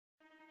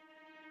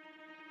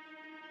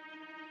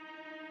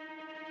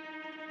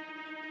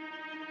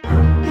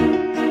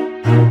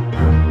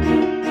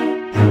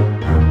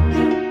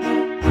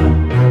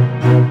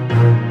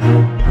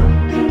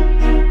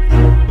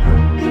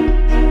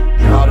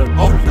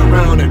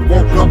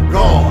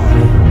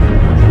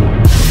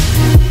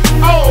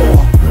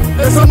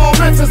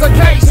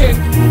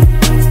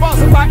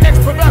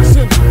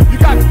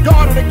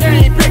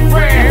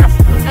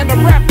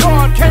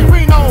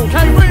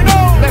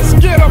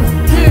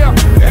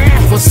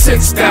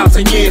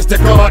6,000 years the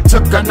God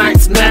took a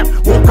night's nap,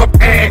 woke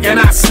up egg and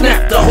I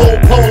snapped the whole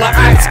polar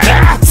ice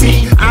cap.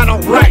 See, I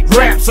don't write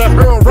raps, I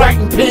hurl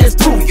writing pens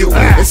through you.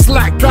 It's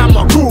like I'm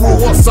a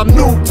guru or some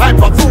new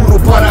type of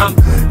voodoo, but I'm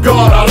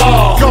God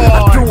Allah.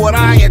 I do what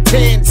I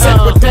intend.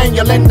 Sat with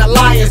Daniel and the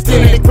lions,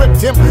 then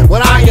equipped him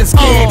with iron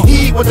skin.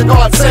 He was the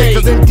God saved,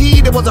 cause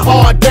indeed it was a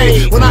hard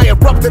day when I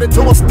erupted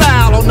into a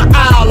style on the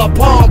Isle of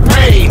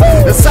Pompeii.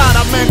 Inside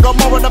of man,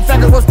 Gomorrah, the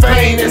faggots was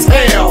vain as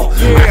hell.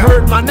 I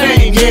heard my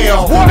name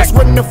yell, that's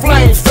when the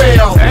flames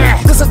fell.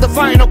 This is the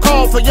final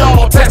call for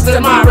y'all,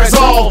 testing my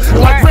resolve.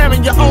 Like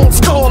ramming your own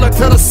skull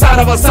into the side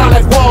of a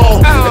solid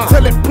wall,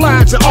 until it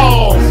blinds you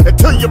all,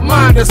 until your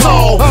mind is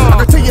all. I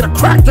can tell you to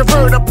crack your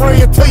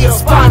vertebrae until your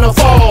spinal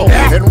fall.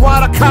 And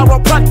while the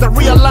chiropractor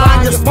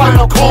realign your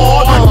spinal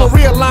cord, I'ma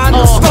realign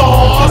your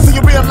stars so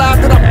you realize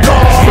that I'm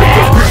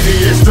God.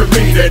 Obedience to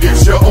me, that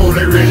is your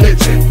only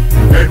religion.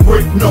 And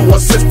with no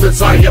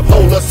assistance, I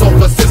uphold a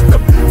solar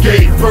system.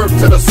 Gave birth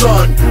to the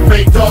sun,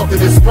 made dark to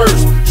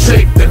disperse,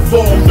 shaped and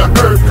formed the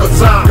earth,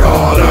 cause I'm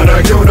God of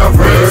the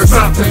universe.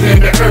 Mountain in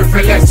the earth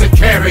and lets it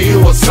carry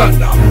you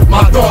asunder.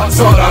 My thoughts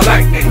are the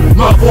lightning,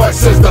 my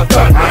voice is the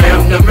thunder. I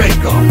am the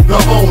maker, the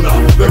owner,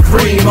 the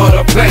cream of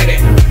the planet.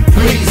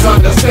 Please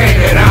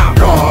understand that I'm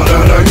God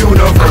of the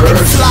universe. I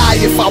can fly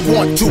if I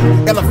want to,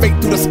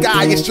 elevate through the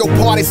sky. It's your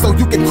party so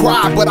you can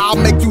cry, but I'll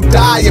make you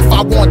die if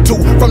I want to.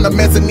 From the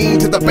mezzanine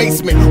to the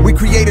basement, we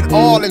created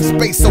all in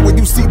space. So when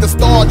you see the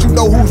stars, you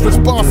know who's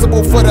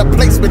responsible for the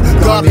placement.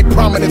 Godly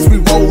prominence we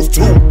rose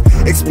to,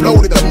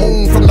 exploded the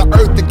moon from the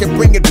earth and can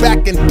bring it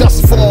back in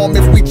dust form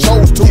if we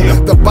chose to.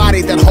 The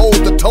body that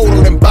holds the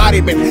total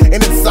embodiment, and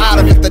inside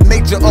of it the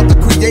nature of the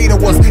creator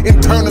was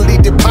internally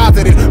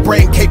deposited.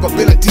 Brain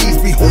capabilities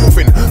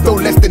behooving, though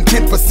less than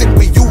 10%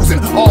 we using.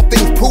 All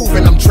things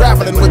proven, I'm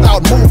traveling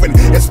without moving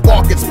and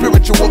sparking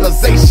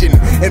spiritualization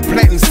and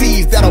planting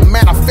seeds that'll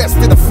manifest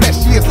in the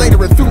flesh years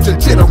later in future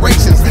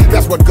generations.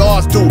 That's what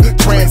gods do,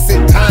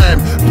 transcend time,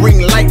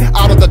 bring light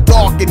out of the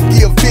dark and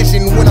give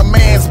vision when a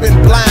man's been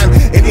blind.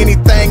 And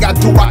anything I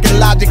do, I can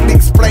logically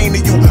explain to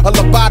you. A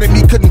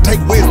lobotomy couldn't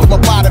take wisdom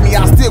about me.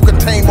 I still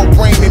contain more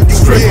brain than you.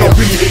 Strict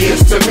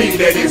obedience to me,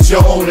 that is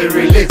your only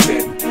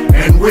religion.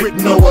 And with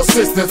no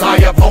assistance, I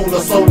uphold a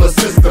solar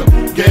system.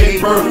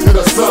 Gave birth to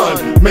the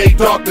sun, made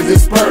dark to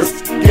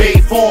disperse,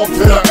 gave form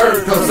to the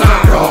earth, cause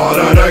I'm God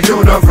of the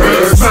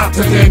universe.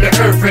 Mountain in the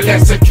earth and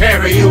lets it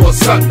carry you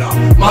asunder.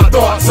 My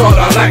thoughts are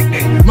the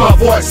lightning, my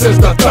voice is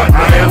the thunder.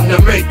 I am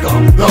the maker,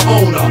 the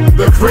owner,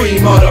 the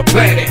cream of the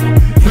planet.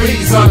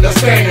 Please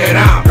understand that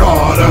I'm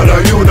God of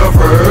the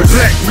universe.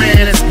 Black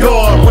man is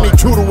God when he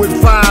true to his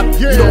vibe.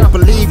 You don't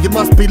believe, you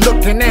must be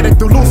looking at it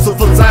through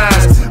Lucifer's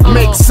eyes.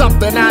 Make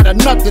something out of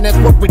nothing, that's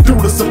what we do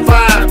to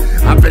survive.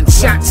 I've been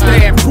shot,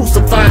 stabbed,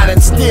 crucified,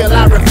 and still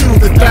I refuse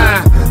to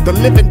die. The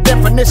living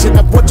definition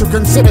of what you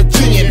consider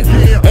G'ing,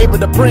 able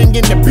to bring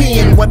into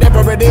being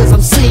whatever it is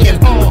I'm seeing.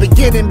 The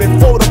beginning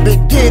before the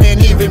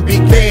beginning even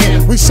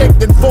began. We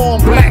shaped and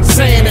formed black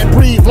sand and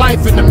breathe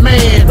life in the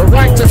man. The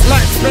righteous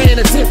lifespan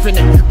is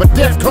infinite, but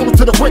death comes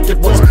to the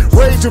wicked ones.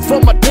 Raise you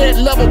from a dead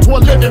level to a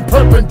living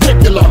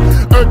perpendicular.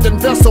 Earthen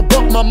vessel,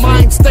 but my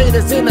mind state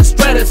is in the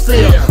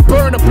stratosphere.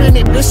 Burn up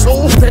any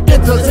missile that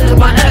enters into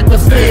my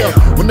atmosphere.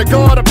 When the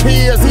God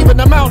appears, even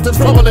the mountains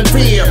tremble in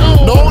fear.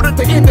 Know that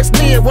the end is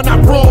near when I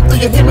roam through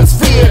your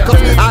hemisphere.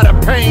 Cause out of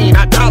pain,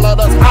 I dollar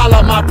us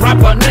holler my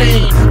proper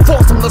name.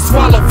 Force them to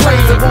swallow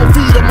flames and won't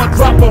feed them a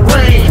drop of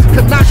rain.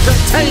 Cannot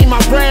contain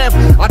my wrath,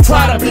 I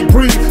try to be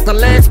brief. The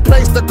last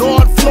place the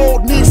God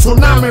flowed needs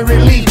tsunami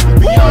relief.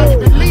 Beyond